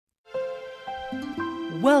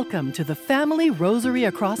Welcome to the Family Rosary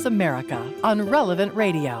Across America on Relevant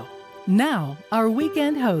Radio. Now, our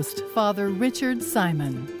weekend host, Father Richard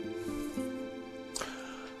Simon.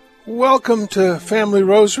 Welcome to Family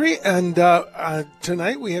Rosary, and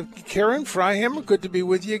tonight we have Karin Freihammer. Good to be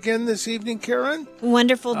with you again this evening, Karin.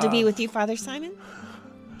 Wonderful to be with you, Father Simon.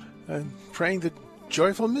 And praying the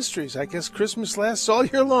joyful mysteries. I guess Christmas lasts all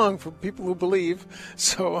year long for people who believe.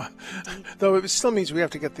 So, though it still means we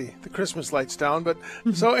have to get the Christmas lights down. But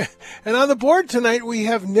and on the board tonight we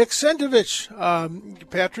have Nick Sentovich.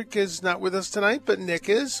 Patrick is not with us tonight, but Nick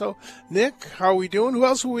is. So, Nick, how are we doing? Who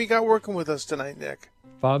else have we got working with us tonight, Nick?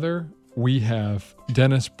 Father, we have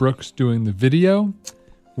Dennis Brooks doing the video.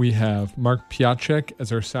 We have Mark Piacek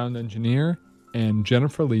as our sound engineer, and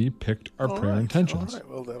Jennifer Lee picked our prayer intentions. All right,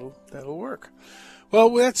 well, that'll work. Well,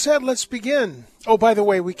 with that said, let's begin. Oh, by the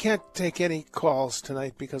way, we can't take any calls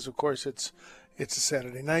tonight because, of course, it's a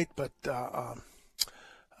Saturday night. But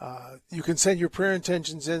you can send your prayer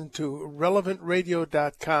intentions in to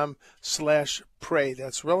relevantradio.com/pray.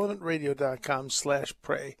 That's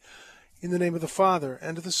relevantradio.com/pray. In the name of the Father,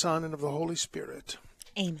 and of the Son, and of the Holy Spirit.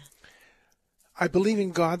 Amen. I believe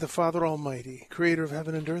in God, the Father Almighty, creator of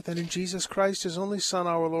heaven and earth, and in Jesus Christ, his only Son,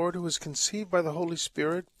 our Lord, who was conceived by the Holy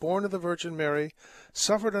Spirit, born of the Virgin Mary,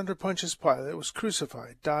 suffered under Pontius Pilate, was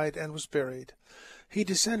crucified, died, and was buried. He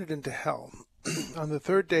descended into hell. On the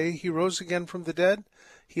third day he rose again from the dead.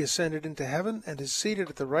 He ascended into heaven, and is seated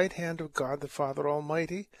at the right hand of God, the Father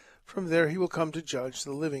Almighty. From there he will come to judge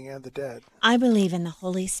the living and the dead. I believe in the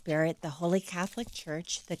Holy Spirit, the Holy Catholic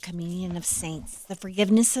Church, the communion of saints, the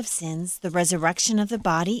forgiveness of sins, the resurrection of the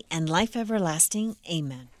body, and life everlasting.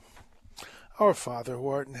 Amen. Our Father, who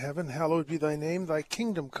art in heaven, hallowed be thy name. Thy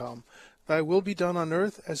kingdom come. Thy will be done on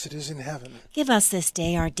earth as it is in heaven. Give us this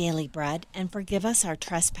day our daily bread, and forgive us our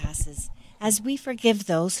trespasses, as we forgive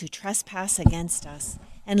those who trespass against us.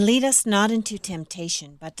 And lead us not into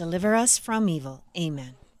temptation, but deliver us from evil.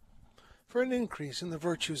 Amen. For an increase in the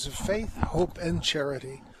virtues of faith, hope, and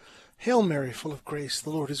charity. Hail Mary, full of grace, the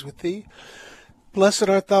Lord is with thee. Blessed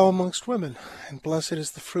art thou amongst women, and blessed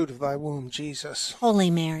is the fruit of thy womb, Jesus. Holy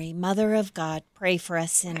Mary, Mother of God, pray for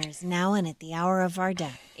us sinners, now and at the hour of our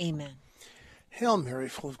death. Amen. Hail Mary,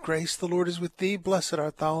 full of grace, the Lord is with thee. Blessed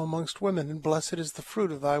art thou amongst women, and blessed is the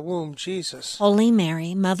fruit of thy womb, Jesus. Holy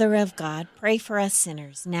Mary, Mother of God, pray for us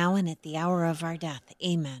sinners, now and at the hour of our death.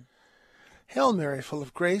 Amen. Hail Mary, full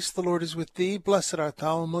of grace, the Lord is with thee. Blessed art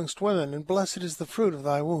thou amongst women, and blessed is the fruit of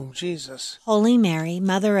thy womb, Jesus. Holy Mary,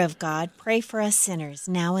 Mother of God, pray for us sinners,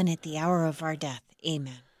 now and at the hour of our death.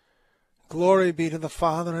 Amen. Glory be to the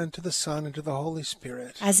Father, and to the Son, and to the Holy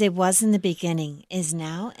Spirit. As it was in the beginning, is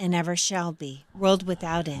now, and ever shall be, world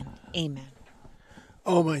without end. Amen.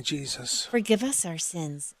 O my Jesus, forgive us our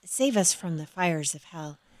sins, save us from the fires of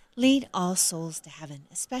hell, lead all souls to heaven,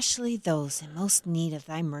 especially those in most need of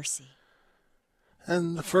thy mercy.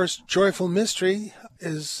 And the first joyful mystery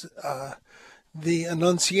is the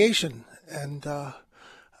Annunciation. And,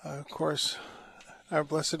 of course, our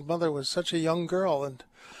Blessed Mother was such a young girl, and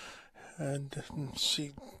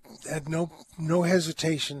she had no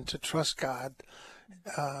hesitation to trust God.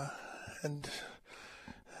 And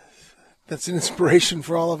that's an inspiration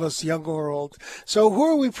for all of us, young or old. So who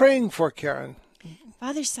are we praying for, Karin?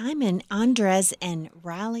 Father Simon Andres in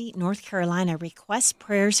Raleigh, North Carolina, requests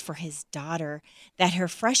prayers for his daughter that her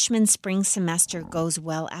freshman spring semester goes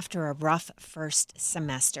well after a rough first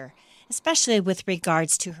semester, especially with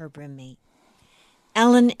regards to her roommate.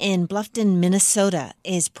 Ellen in Bluffton, Minnesota,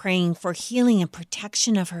 is praying for healing and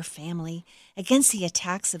protection of her family against the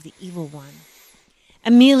attacks of the evil one.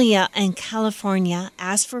 Amelia in California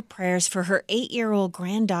asked for prayers for her 8-year-old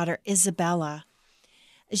granddaughter, Isabella.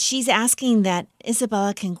 She's asking that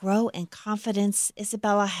Isabella can grow in confidence.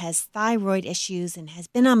 Isabella has thyroid issues and has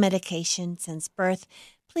been on medication since birth.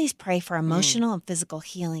 Please pray for emotional and physical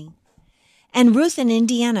healing. And Ruth in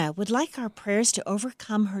Indiana would like our prayers to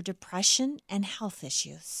overcome her depression and health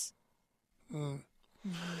issues.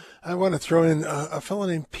 I want to throw in a fellow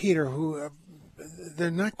named Peter who they're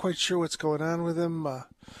not quite sure what's going on with him.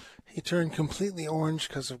 He turned completely orange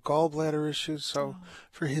because of gallbladder issues, so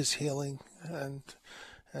for his healing and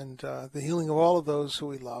the healing of all of those who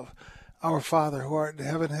we love. Our Father, who art in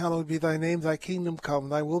heaven, hallowed be thy name. Thy kingdom come.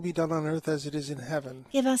 Thy will be done on earth as it is in heaven.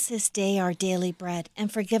 Give us this day our daily bread,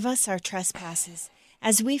 and forgive us our trespasses,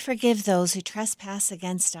 as we forgive those who trespass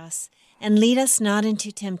against us. And lead us not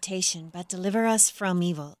into temptation, but deliver us from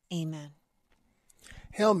evil. Amen.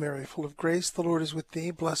 Hail Mary, full of grace, the Lord is with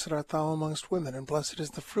thee. Blessed art thou amongst women, and blessed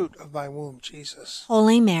is the fruit of thy womb, Jesus.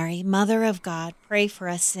 Holy Mary, Mother of God, pray for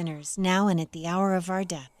us sinners, now and at the hour of our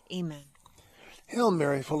death. Amen. Hail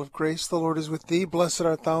Mary, full of grace, the Lord is with thee. Blessed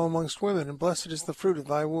art thou amongst women, and blessed is the fruit of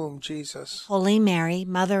thy womb, Jesus. Holy Mary,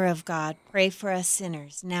 Mother of God, pray for us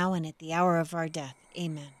sinners, now and at the hour of our death.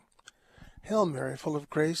 Amen. Hail Mary, full of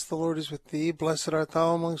grace, the Lord is with thee. Blessed art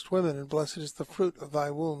thou amongst women, and blessed is the fruit of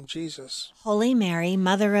thy womb, Jesus. Holy Mary,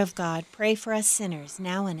 Mother of God, pray for us sinners,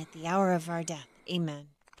 now and at the hour of our death. Amen.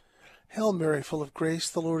 Hail Mary, full of grace,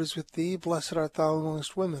 the Lord is with thee. Blessed art thou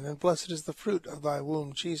amongst women, and blessed is the fruit of thy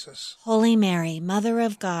womb, Jesus. Holy Mary, Mother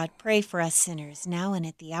of God, pray for us sinners, now and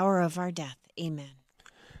at the hour of our death. Amen.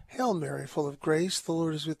 Hail Mary, full of grace, the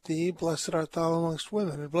Lord is with thee. Blessed art thou amongst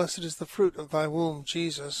women, and blessed is the fruit of thy womb,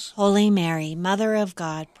 Jesus. Holy Mary, Mother of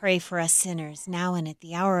God, pray for us sinners, now and at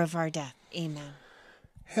the hour of our death. Amen.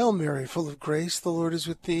 Hail Mary, full of grace, the Lord is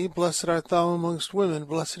with thee. Blessed art thou amongst women,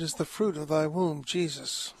 blessed is the fruit of thy womb,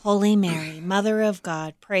 Jesus. Holy Mary, Mother of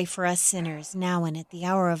God, pray for us sinners, now and at the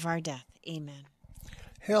hour of our death. Amen.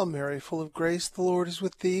 Hail Mary, full of grace, the Lord is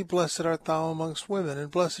with thee. Blessed art thou amongst women, and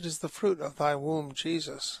blessed is the fruit of thy womb,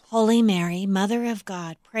 Jesus. Holy Mary, Mother of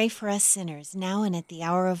God, pray for us sinners, now and at the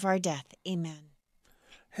hour of our death. Amen.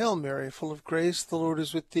 Hail Mary, full of grace, the Lord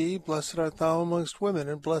is with thee. Blessed art thou amongst women,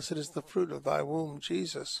 and blessed is the fruit of thy womb,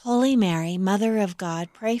 Jesus. Holy Mary, Mother of God,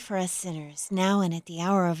 pray for us sinners, now and at the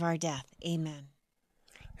hour of our death. Amen.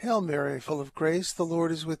 Hail Mary, full of grace, the Lord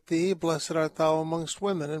is with thee. Blessed art thou amongst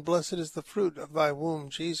women, and blessed is the fruit of thy womb,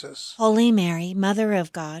 Jesus. Holy Mary, Mother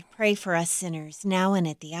of God, pray for us sinners, now and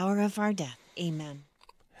at the hour of our death. Amen.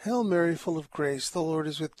 Hail Mary, full of grace, the Lord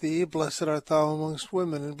is with thee. Blessed art thou amongst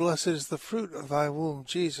women, and blessed is the fruit of thy womb,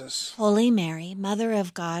 Jesus. Holy Mary, Mother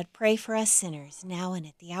of God, pray for us sinners, now and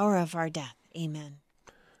at the hour of our death. Amen.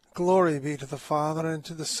 Glory be to the Father, and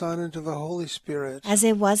to the Son, and to the Holy Spirit. As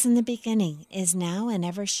it was in the beginning, is now, and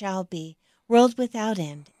ever shall be, world without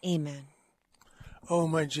end. Amen. O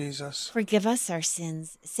my Jesus, forgive us our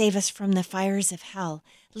sins, save us from the fires of hell,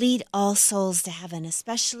 lead all souls to heaven,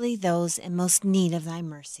 especially those in most need of thy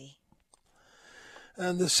mercy.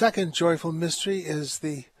 And the second joyful mystery is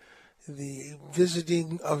the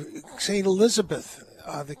visiting of St. Elizabeth,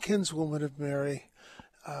 the kinswoman of Mary.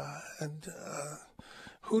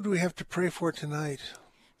 Who do we have to pray for tonight?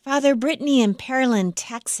 Father Brittany in Pearland,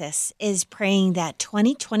 Texas, is praying that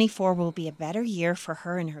 2024 will be a better year for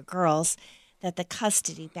her and her girls, that the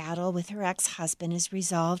custody battle with her ex-husband is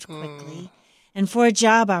resolved quickly, and for a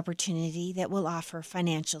job opportunity that will offer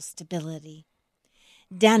financial stability.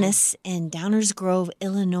 Dennis in Downers Grove,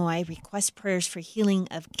 Illinois, requests prayers for healing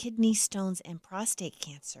of kidney stones and prostate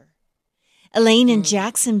cancer. Elaine in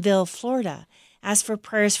Jacksonville, Florida, asks for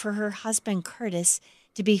prayers for her husband, Curtis,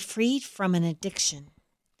 to be freed from an addiction.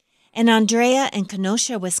 And Andrea in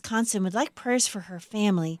Kenosha, Wisconsin, would like prayers for her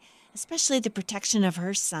family, especially the protection of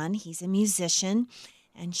her son. He's a musician,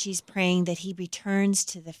 and she's praying that he returns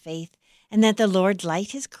to the faith and that the Lord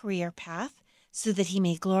light his career path so that he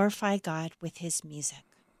may glorify God with his music.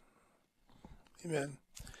 Amen.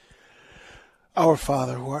 Our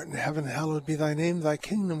Father, who art in heaven, hallowed be thy name. Thy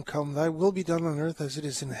kingdom come, thy will be done on earth as it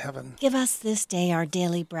is in heaven. Give us this day our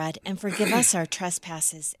daily bread, and forgive us our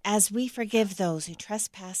trespasses, as we forgive those who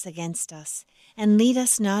trespass against us. And lead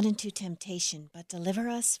us not into temptation, but deliver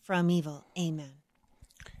us from evil. Amen.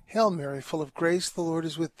 Hail Mary, full of grace, the Lord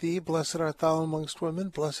is with thee. Blessed art thou amongst women,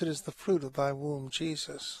 blessed is the fruit of thy womb,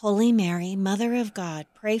 Jesus. Holy Mary, Mother of God,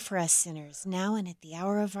 pray for us sinners, now and at the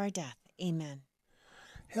hour of our death. Amen.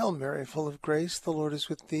 Hail Mary, full of grace, the Lord is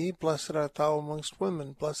with thee. Blessed art thou amongst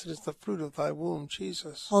women, blessed is the fruit of thy womb,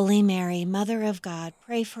 Jesus. Holy Mary, Mother of God,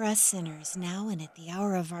 pray for us sinners, now and at the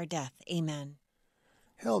hour of our death. Amen.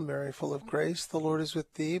 Hail Mary, full of grace, the Lord is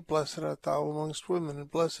with thee. Blessed art thou amongst women, and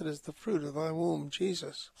blessed is the fruit of thy womb,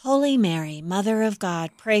 Jesus. Holy Mary, Mother of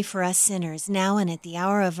God, pray for us sinners, now and at the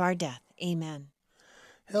hour of our death. Amen.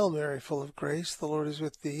 Hail Mary, full of grace, the Lord is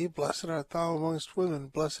with thee. Blessed art thou amongst women,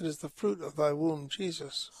 blessed is the fruit of thy womb,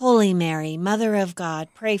 Jesus. Holy Mary, Mother of God,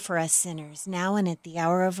 pray for us sinners, now and at the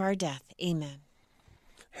hour of our death. Amen.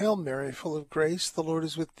 Hail Mary, full of grace, the Lord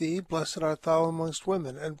is with thee. Blessed art thou amongst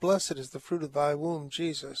women, and blessed is the fruit of thy womb,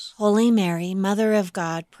 Jesus. Holy Mary, Mother of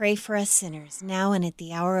God, pray for us sinners, now and at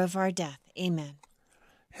the hour of our death. Amen.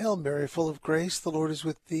 Hail Mary, full of grace, the Lord is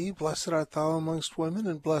with thee. Blessed art thou amongst women,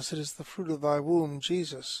 and blessed is the fruit of thy womb,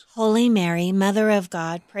 Jesus. Holy Mary, Mother of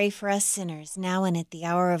God, pray for us sinners, now and at the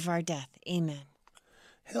hour of our death. Amen.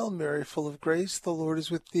 Hail Mary, full of grace, the Lord is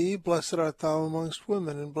with thee. Blessed art thou amongst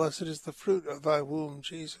women, and blessed is the fruit of thy womb,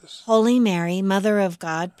 Jesus. Holy Mary, Mother of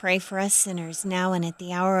God, pray for us sinners, now and at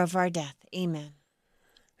the hour of our death. Amen.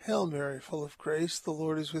 Hail Mary, full of grace, the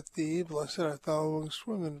Lord is with thee. Blessed art thou amongst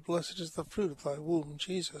women, blessed is the fruit of thy womb,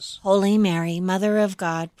 Jesus. Holy Mary, Mother of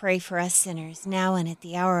God, pray for us sinners, now and at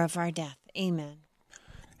the hour of our death. Amen.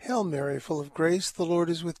 Hail Mary, full of grace, the Lord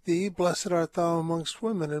is with thee. Blessed art thou amongst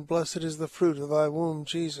women, and blessed is the fruit of thy womb,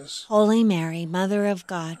 Jesus. Holy Mary, Mother of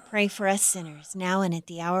God, pray for us sinners, now and at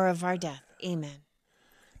the hour of our death. Amen.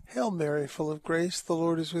 Hail Mary, full of grace, the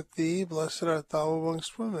Lord is with thee. Blessed art thou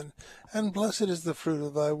amongst women, and blessed is the fruit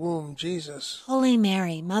of thy womb, Jesus. Holy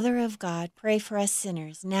Mary, Mother of God, pray for us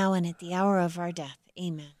sinners, now and at the hour of our death.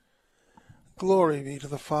 Amen. Glory be to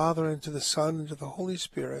the Father, and to the Son, and to the Holy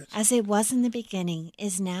Spirit. As it was in the beginning,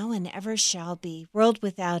 is now, and ever shall be, world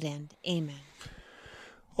without end. Amen.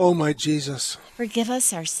 O my Jesus, forgive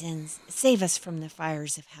us our sins, save us from the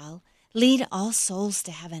fires of hell, lead all souls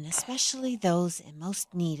to heaven, especially those in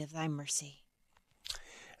most need of thy mercy.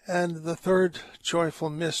 And the third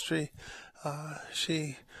joyful mystery,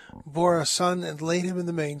 she bore a son and laid him in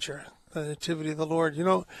the manger, the nativity of the Lord. You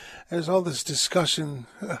know, there's all this discussion,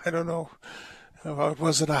 I don't know, about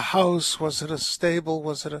was it a house, was it a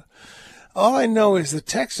stable, all I know is the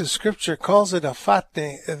text of Scripture calls it a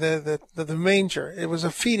fatne, the manger. It was a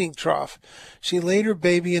feeding trough. She laid her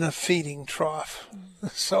baby in a feeding trough.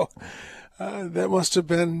 So that must have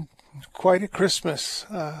been quite a Christmas.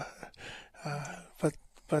 But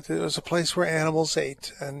it was a place where animals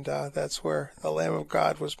ate, and that's where the Lamb of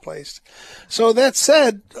God was placed. So that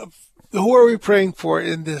said, who are we praying for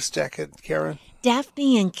in this decade, Karin?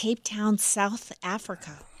 Daphne in Cape Town, South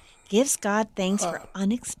Africa, gives God thanks for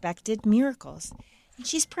unexpected miracles. And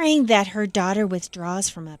she's praying that her daughter withdraws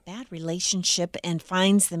from a bad relationship and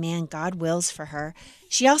finds the man God wills for her.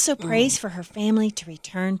 She also prays for her family to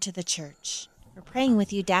return to the church. We're praying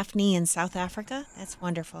with you, Daphne in South Africa. That's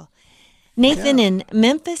wonderful. Nathan in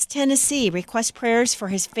Memphis, Tennessee, requests prayers for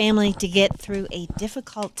his family to get through a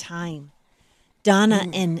difficult time. Donna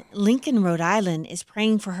in Lincoln, Rhode Island, is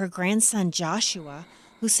praying for her grandson Joshua,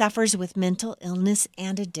 who suffers with mental illness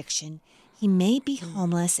and addiction. He may be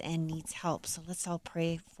homeless and needs help, so let's all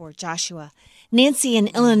pray for Joshua. Nancy in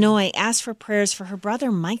Illinois asks for prayers for her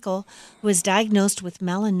brother Michael, who is diagnosed with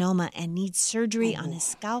melanoma and needs surgery on his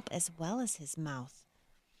scalp as well as his mouth.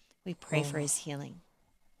 We pray for his healing.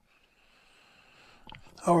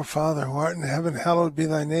 Our Father, who art in heaven, hallowed be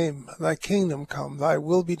thy name. Thy kingdom come, thy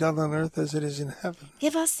will be done on earth as it is in heaven.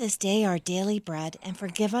 Give us this day our daily bread, and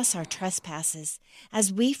forgive us our trespasses,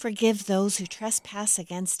 as we forgive those who trespass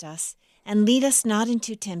against us. And lead us not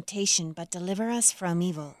into temptation, but deliver us from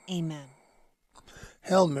evil. Amen.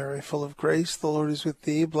 Hail Mary, full of grace, the Lord is with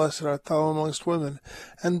thee. Blessed art thou amongst women,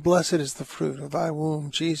 and blessed is the fruit of thy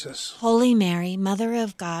womb, Jesus. Holy Mary, Mother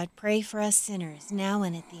of God, pray for us sinners, now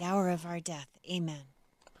and at the hour of our death. Amen.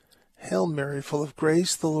 Hail Mary, full of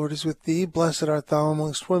grace, the Lord is with thee. Blessed art thou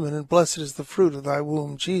amongst women, and blessed is the fruit of thy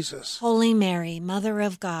womb, Jesus. Holy Mary, Mother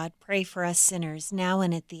of God, pray for us sinners, now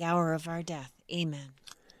and at the hour of our death. Amen.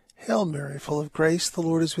 Hail Mary, full of grace, the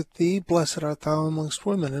Lord is with thee. Blessed art thou amongst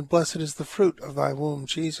women, and blessed is the fruit of thy womb,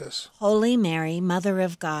 Jesus. Holy Mary, Mother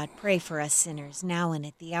of God, pray for us sinners, now and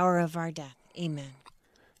at the hour of our death. Amen.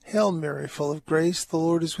 Hail Mary, full of grace, the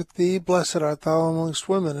Lord is with thee. Blessed art thou amongst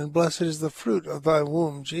women, and blessed is the fruit of thy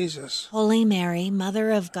womb, Jesus. Holy Mary, Mother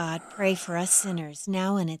of God, pray for us sinners,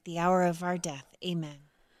 now and at the hour of our death. Amen.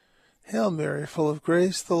 Hail Mary, full of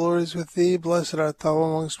grace, the Lord is with thee. Blessed art thou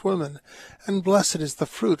amongst women, and blessed is the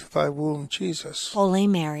fruit of thy womb, Jesus. Holy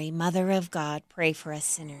Mary, Mother of God, pray for us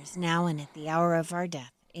sinners, now and at the hour of our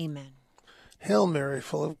death. Amen. Hail Mary,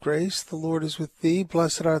 full of grace, the Lord is with thee.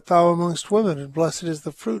 Blessed art thou amongst women, and blessed is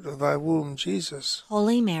the fruit of thy womb, Jesus.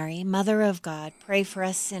 Holy Mary, Mother of God, pray for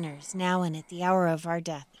us sinners, now and at the hour of our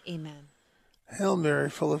death. Amen. Hail Mary,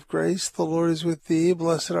 full of grace, the Lord is with thee.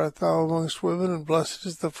 Blessed art thou amongst women, and blessed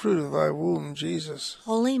is the fruit of thy womb, Jesus.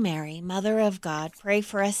 Holy Mary, Mother of God, pray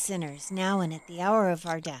for us sinners, now and at the hour of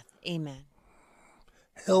our death. Amen.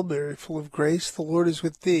 Hail Mary, full of grace, the Lord is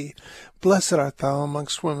with thee. Blessed art thou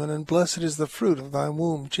amongst women, and blessed is the fruit of thy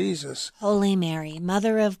womb, Jesus. Holy Mary,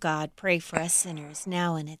 Mother of God, pray for us sinners,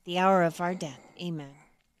 now and at the hour of our death. Amen.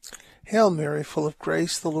 Hail Mary, full of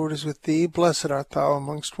grace, the Lord is with thee. Blessed art thou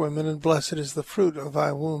amongst women, and blessed is the fruit of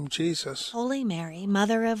thy womb, Jesus. Holy Mary,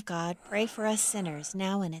 Mother of God, pray for us sinners,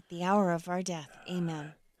 now and at the hour of our death.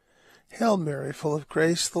 Amen. Hail Mary, full of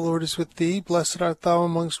grace, the Lord is with thee. Blessed art thou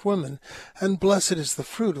amongst women, and blessed is the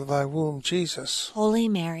fruit of thy womb, Jesus. Holy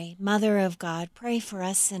Mary, Mother of God, pray for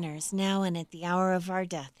us sinners, now and at the hour of our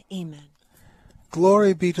death. Amen.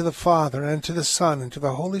 Glory be to the Father, and to the Son, and to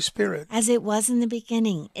the Holy Spirit. As it was in the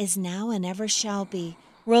beginning, is now, and ever shall be,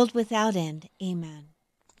 world without end. Amen.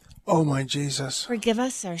 O my Jesus, forgive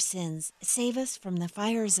us our sins, save us from the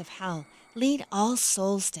fires of hell, lead all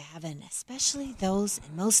souls to heaven, especially those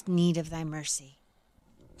in most need of thy mercy.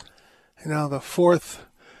 And now the fourth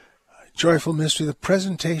joyful mystery, the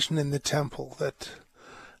presentation in the temple, that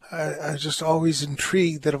I just always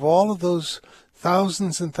intrigued that of all of those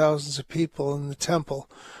thousands and thousands of people in the temple,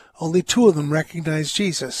 only 2 of them recognized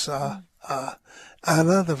Jesus.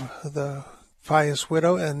 Anna, the pious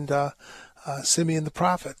widow, and Simeon the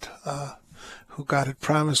prophet, who God had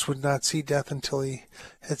promised would not see death until he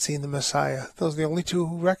had seen the Messiah. Those are the only 2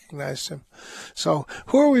 who recognized him. So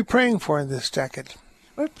who are we praying for in this decade?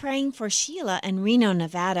 We're praying for Sheila in Reno,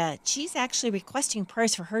 Nevada. She's actually requesting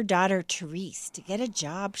prayers for her daughter, Therese, to get a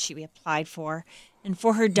job she applied for, and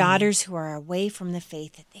for her daughters who are away from the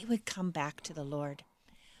faith, that they would come back to the Lord.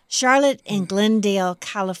 Charlotte in Glendale,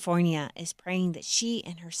 California, is praying that she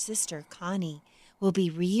and her sister, Connie, will be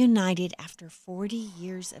reunited after 40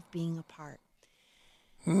 years of being apart.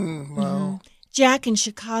 Wow. Jack in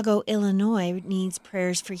Chicago, Illinois, needs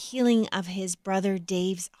prayers for healing of his brother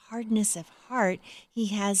Dave's hardness of heart. He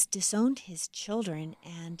has disowned his children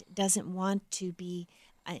and doesn't want to be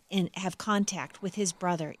and have contact with his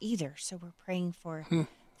brother either. So we're praying for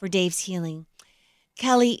Dave's healing.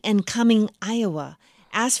 Kelly in Cumming, Iowa,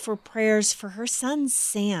 asks for prayers for her son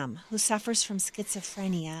Sam, who suffers from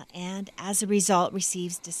schizophrenia and as a result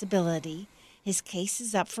receives disability. His case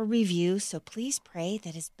is up for review, so please pray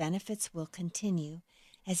that his benefits will continue,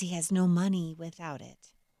 as he has no money without it.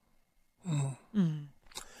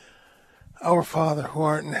 Our Father, who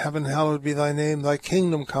art in heaven, hallowed be thy name. Thy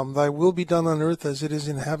kingdom come, thy will be done on earth as it is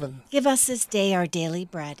in heaven. Give us this day our daily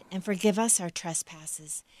bread, and forgive us our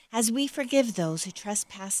trespasses, as we forgive those who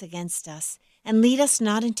trespass against us. And lead us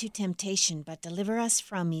not into temptation, but deliver us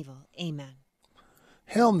from evil. Amen.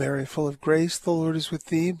 Hail Mary, full of grace, the Lord is with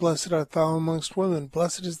thee. Blessed art thou amongst women.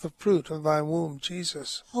 Blessed is the fruit of thy womb,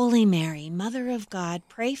 Jesus. Holy Mary, Mother of God,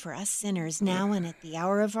 pray for us sinners, now and at the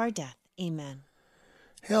hour of our death. Amen.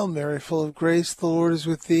 Hail Mary, full of grace, the Lord is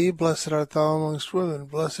with thee. Blessed art thou amongst women.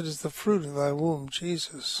 Blessed is the fruit of thy womb,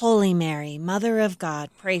 Jesus. Holy Mary, Mother of God,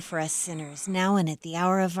 pray for us sinners, now and at the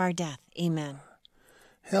hour of our death. Amen.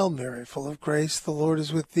 Hail Mary, full of grace, the Lord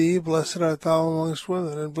is with thee. Blessed art thou amongst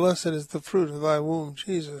women, and blessed is the fruit of thy womb,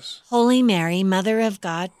 Jesus. Holy Mary, Mother of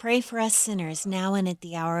God, pray for us sinners, now and at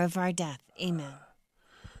the hour of our death. Amen.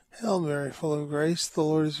 Hail Mary, full of grace, the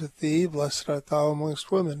Lord is with thee. Blessed art thou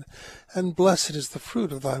amongst women, and blessed is the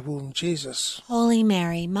fruit of thy womb, Jesus. Holy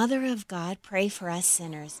Mary, Mother of God, pray for us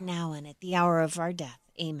sinners, now and at the hour of our death.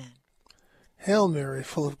 Amen. Hail Mary,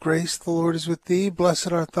 full of grace, the Lord is with thee.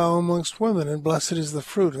 Blessed art thou amongst women, and blessed is the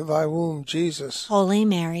fruit of thy womb, Jesus. Holy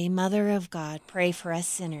Mary, Mother of God, pray for us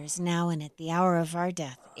sinners, now and at the hour of our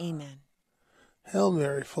death. Amen. Hail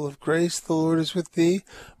Mary, full of grace, the Lord is with thee.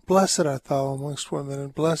 Blessed art thou amongst women,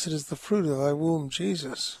 and blessed is the fruit of thy womb,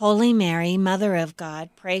 Jesus. Holy Mary, Mother of God,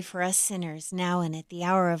 pray for us sinners, now and at the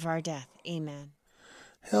hour of our death. Amen.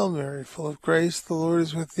 Hail Mary, full of grace, the Lord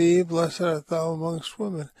is with thee. Blessed art thou amongst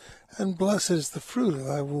women, and blessed is the fruit of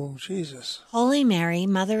thy womb, Jesus. Holy Mary,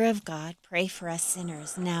 Mother of God, pray for us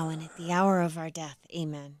sinners, now and at the hour of our death.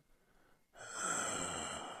 Amen.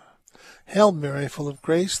 Hail Mary, full of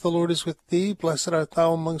grace, the Lord is with thee. Blessed art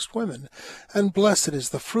thou amongst women, and blessed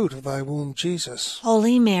is the fruit of thy womb, Jesus.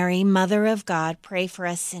 Holy Mary, Mother of God, pray for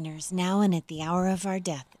us sinners, now and at the hour of our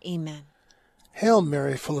death. Amen. Hail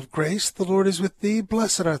Mary, full of grace, the Lord is with thee.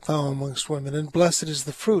 Blessed art thou amongst women, and blessed is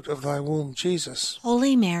the fruit of thy womb, Jesus.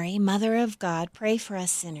 Holy Mary, Mother of God, pray for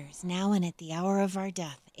us sinners, now and at the hour of our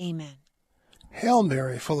death. Amen. Hail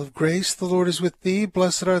Mary, full of grace, the Lord is with thee.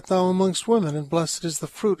 Blessed art thou amongst women, and blessed is the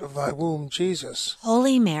fruit of thy womb, Jesus.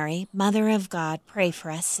 Holy Mary, Mother of God, pray for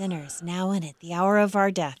us sinners, now and at the hour of our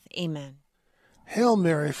death. Amen. Hail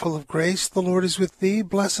Mary, full of grace, the Lord is with thee.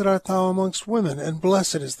 Blessed art thou amongst women, and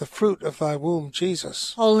blessed is the fruit of thy womb,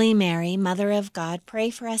 Jesus. Holy Mary, Mother of God, pray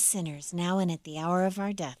for us sinners, now and at the hour of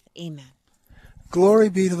our death. Amen. Glory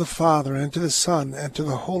be to the Father, and to the Son, and to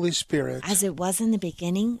the Holy Spirit. As it was in the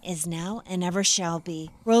beginning, is now, and ever shall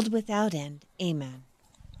be, world without end. Amen.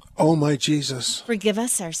 O my Jesus, forgive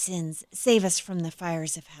us our sins, save us from the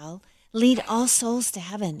fires of hell, lead all souls to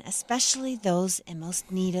heaven, especially those in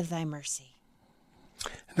most need of thy mercy.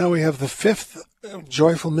 Now we have the fifth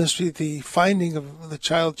joyful mystery, the finding of the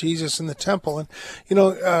child Jesus in the temple. And,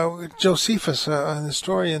 Josephus, an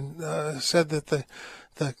historian, said that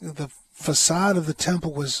the facade of the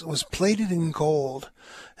temple was plated in gold,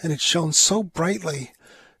 and it shone so brightly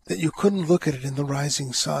that you couldn't look at it in the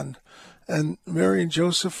rising sun. And Mary and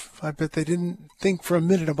Joseph, I bet they didn't think for a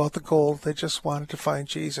minute about the gold. They just wanted to find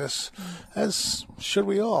Jesus, as should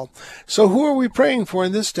we all. So who are we praying for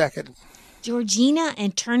in this decade? Georgina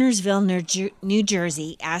in Turnersville, New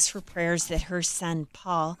Jersey, asks for prayers that her son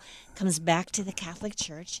Paul comes back to the Catholic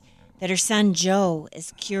Church, that her son Joe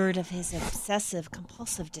is cured of his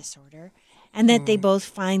obsessive-compulsive disorder, and that they both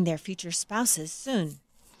find their future spouses soon.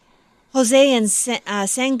 Jose in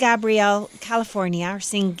San Gabriel, California,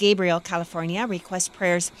 requests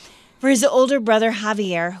prayers for his older brother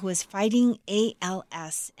Javier, who is fighting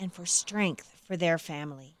ALS, and for strength for their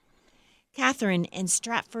family. Catherine in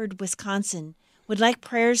Stratford, Wisconsin, would like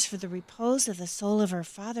prayers for the repose of the soul of her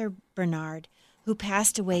father Bernard, who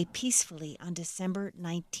passed away peacefully on December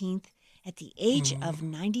 19th at the age of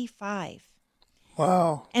 95.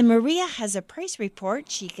 Wow. And Maria has a praise report.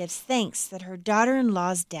 She gives thanks that her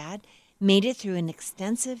daughter-in-law's dad made it through an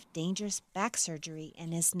extensive, dangerous back surgery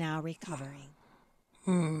and is now recovering.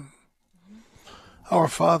 Our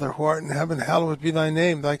Father, who art in heaven, hallowed be thy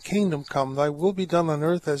name. Thy kingdom come, thy will be done on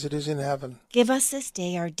earth as it is in heaven. Give us this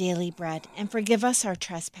day our daily bread, and forgive us our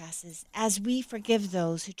trespasses, as we forgive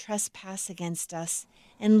those who trespass against us.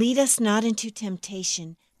 And lead us not into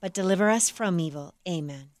temptation, but deliver us from evil.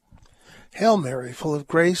 Amen. Hail Mary, full of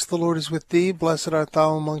grace, the Lord is with thee. Blessed art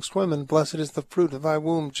thou amongst women. Blessed is the fruit of thy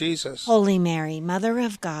womb, Jesus. Holy Mary, Mother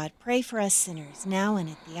of God, pray for us sinners, now and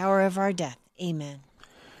at the hour of our death. Amen.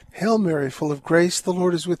 Hail Mary, full of grace, the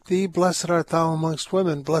Lord is with thee. Blessed art thou amongst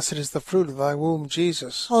women. Blessed is the fruit of thy womb,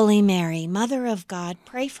 Jesus. Holy Mary, Mother of God,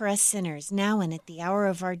 pray for us sinners, now and at the hour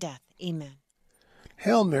of our death. Amen.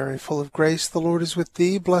 Hail Mary, full of grace, the Lord is with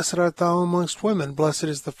thee. Blessed art thou amongst women. Blessed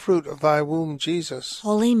is the fruit of thy womb, Jesus.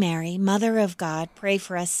 Holy Mary, Mother of God, pray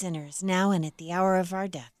for us sinners, now and at the hour of our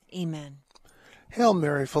death. Amen. Hail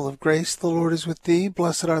Mary, full of grace, the Lord is with thee.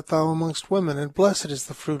 Blessed art thou amongst women, and blessed is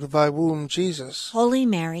the fruit of thy womb, Jesus. Holy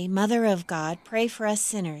Mary, Mother of God, pray for us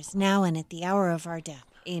sinners, now and at the hour of our death.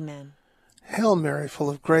 Amen. Hail Mary, full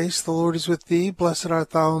of grace, the Lord is with thee. Blessed art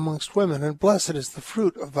thou amongst women, and blessed is the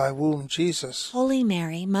fruit of thy womb, Jesus. Holy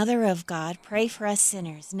Mary, Mother of God, pray for us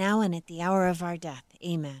sinners, now and at the hour of our death.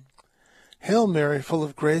 Amen. Hail Mary, full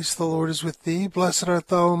of grace, the Lord is with thee. Blessed art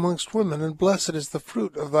thou amongst women, and blessed is the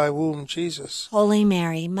fruit of thy womb, Jesus. Holy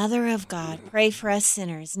Mary, Mother of God, pray for us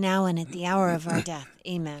sinners, now and at the hour of our death.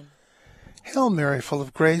 Amen. Hail Mary, full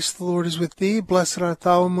of grace, the Lord is with thee. Blessed art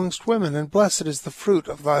thou amongst women, and blessed is the fruit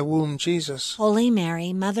of thy womb, Jesus. Holy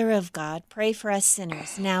Mary, Mother of God, pray for us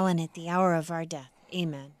sinners, now and at the hour of our death.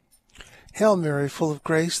 Amen. Hail Mary, full of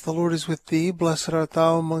grace, the Lord is with thee. Blessed art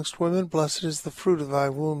thou amongst women, blessed is the fruit of thy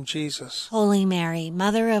womb, Jesus. Holy Mary,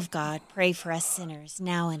 Mother of God, pray for us sinners,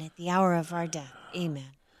 now and at the hour of our death.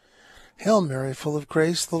 Amen. Hail Mary, full of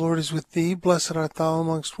grace, the Lord is with thee. Blessed art thou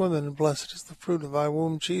amongst women, and blessed is the fruit of thy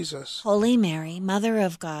womb, Jesus. Holy Mary, Mother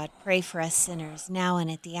of God, pray for us sinners, now and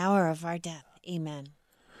at the hour of our death. Amen.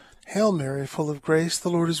 Hail Mary, full of grace,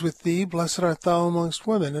 the Lord is with thee. Blessed art thou amongst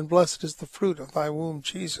women, and blessed is the fruit of thy womb,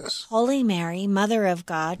 Jesus. Holy Mary, Mother of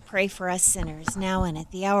God, pray for us sinners, now and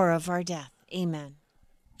at the hour of our death. Amen.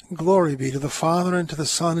 Glory be to the Father, and to the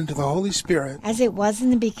Son, and to the Holy Spirit. As it was in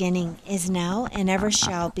the beginning, is now, and ever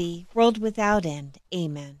shall be, world without end.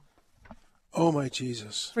 Amen. O my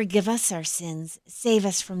Jesus, forgive us our sins, save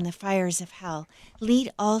us from the fires of hell,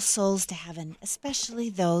 lead all souls to heaven, especially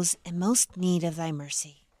those in most need of thy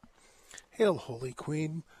mercy. Hail, Holy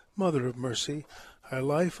Queen, Mother of Mercy, our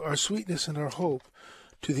life, our sweetness, and our hope.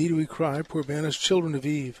 To thee do we cry, poor banished children of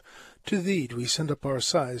Eve. To thee do we send up our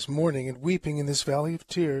sighs, mourning and weeping in this valley of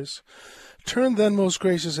tears. Turn then, most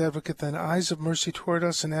gracious Advocate, thine eyes of mercy toward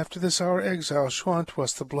us, and after this our exile show unto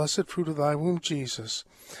us the blessed fruit of thy womb, Jesus.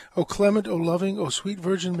 O clement, O loving, O sweet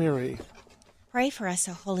Virgin Mary, pray for us,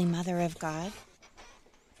 O Holy Mother of God,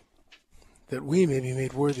 that we may be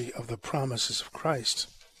made worthy of the promises of Christ.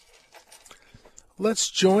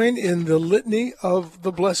 Let's join in the litany of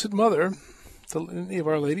the Blessed Mother, the litany of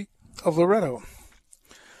Our Lady of Loretto.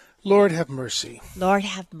 Lord, have mercy. Lord,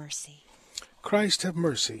 have mercy. Christ, have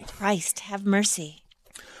mercy. Christ, have mercy.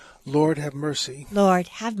 Lord, have mercy. Lord,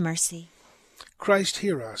 have mercy. Christ,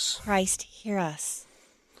 hear us. Christ, hear us.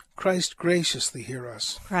 Christ, graciously hear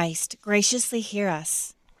us. Christ, graciously hear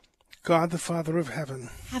us. God, the Father of heaven,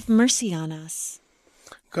 have mercy on us.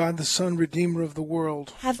 God, the Son, Redeemer of the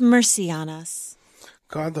world, have mercy on us.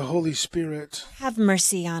 God, the Holy Spirit, have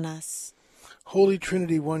mercy on us. Holy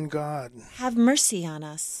Trinity, one God, have mercy on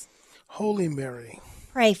us. Holy Mary,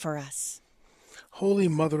 pray for us. Holy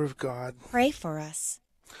Mother of God, pray for us.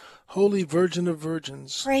 Holy Virgin of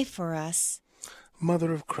Virgins, pray for us.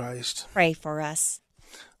 Mother of Christ, pray for us.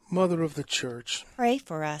 Mother of the Church, pray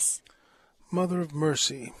for us. Mother of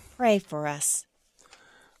Mercy, pray for us.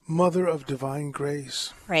 Mother of Divine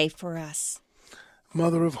Grace, pray for us.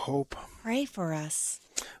 Mother of Hope, pray for us.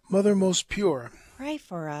 Mother most pure, pray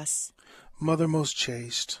for us. Mother most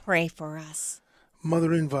chaste, pray for us.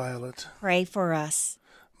 Mother inviolate, pray for us.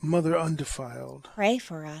 Mother undefiled, pray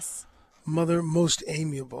for us. Mother most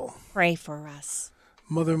amiable, pray for us.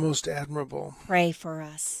 Mother most admirable, pray for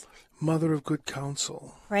us. Mother of good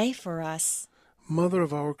counsel, pray for us. Mother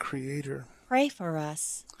of our Creator, Pray for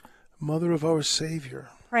us. Mother of our Savior,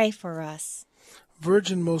 Pray for us.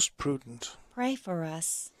 Virgin most prudent, Pray for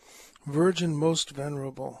us. Virgin most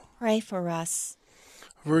venerable, Pray for us.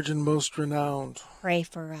 Virgin most renowned, Pray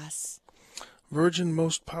for us. Virgin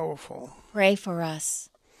most powerful, Pray for us.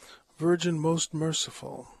 Virgin most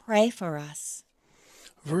merciful, Pray for us.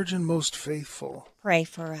 Virgin most faithful, Pray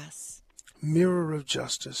for us. Mirror of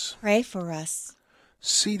justice, Pray for us.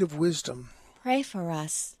 Seat of wisdom, Pray for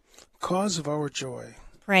us. Cause of our joy,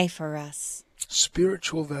 Pray for us.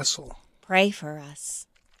 Spiritual vessel, Pray for us.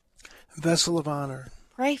 Vessel of honor,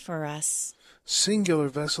 Pray for us. Singular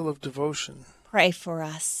vessel of devotion, Pray for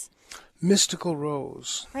us. Mystical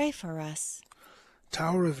rose, Pray for us.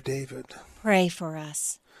 Tower of David, Pray for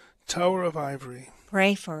us. Tower of ivory,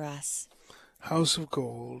 Pray for us. House of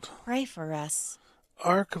gold, Pray for us.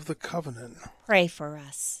 Ark of the covenant, Pray for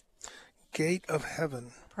us. Gate of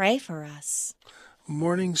heaven, Pray for us.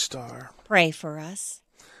 Morning star, Pray for us.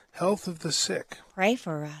 Health of the sick, Pray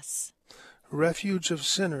for us. Refuge of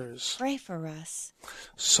sinners, Pray for us.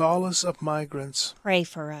 Solace of migrants, Pray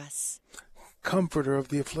for us. Comforter of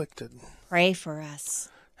the afflicted, Pray for us.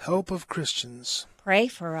 Help of Christians, Pray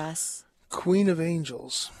for us. Queen of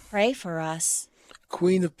angels, Pray for us.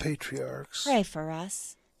 Queen of patriarchs, Pray for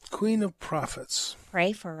us. Queen of prophets,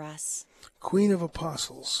 Pray for us. Queen of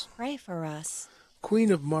apostles, Pray for us.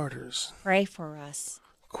 Queen of martyrs, Pray for us.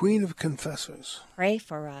 Queen of confessors, Pray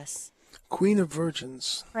for us. Queen of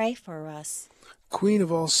virgins, Pray for us. Queen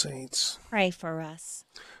of all saints, Pray for us.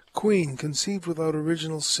 Queen conceived without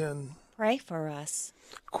original sin, Pray for us.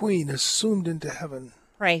 Queen assumed into heaven,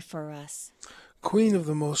 Pray for us. Queen of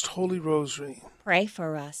the most holy rosary, Pray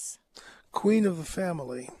for us. Queen of the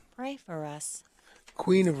family, Pray for us.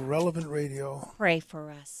 Queen of relevant radio, Pray for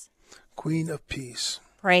us. Queen of peace,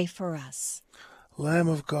 Pray for us. Lamb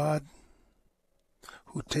of God,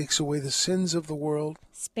 who takes away the sins of the world,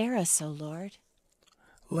 Spare us, O Lord.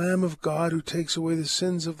 Lamb of God, who takes away the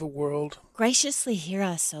sins of the world, Graciously hear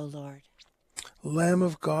us, O Lord. Lamb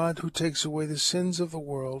of God, who takes away the sins of the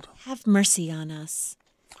world, Have mercy on us,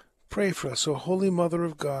 pray for us, O Holy Mother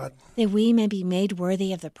of God. that we may be made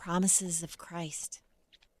worthy of the promises of Christ.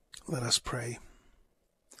 Let us pray.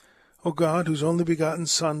 O God, whose only begotten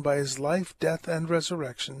Son, by his life, death, and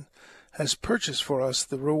resurrection, has purchased for us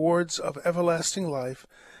the rewards of everlasting life,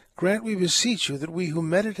 grant, we beseech you, that we who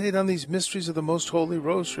meditate on these mysteries of the most holy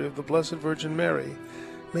rosary of the Blessed Virgin Mary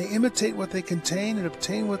may imitate what they contain and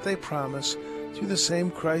obtain what they promise, through the same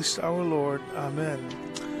Christ our Lord. Amen.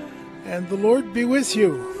 And the Lord be with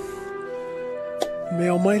you. May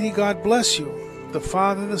Almighty God bless you, the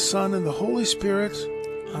Father, the Son, and the Holy Spirit.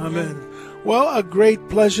 Amen. Well, a great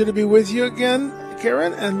pleasure to be with you again,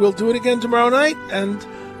 Karin, and we'll do it again tomorrow night. And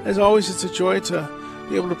as always, it's a joy to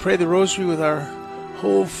be able to pray the rosary with our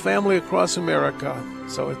whole family across America.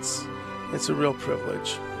 So it's a real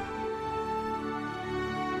privilege.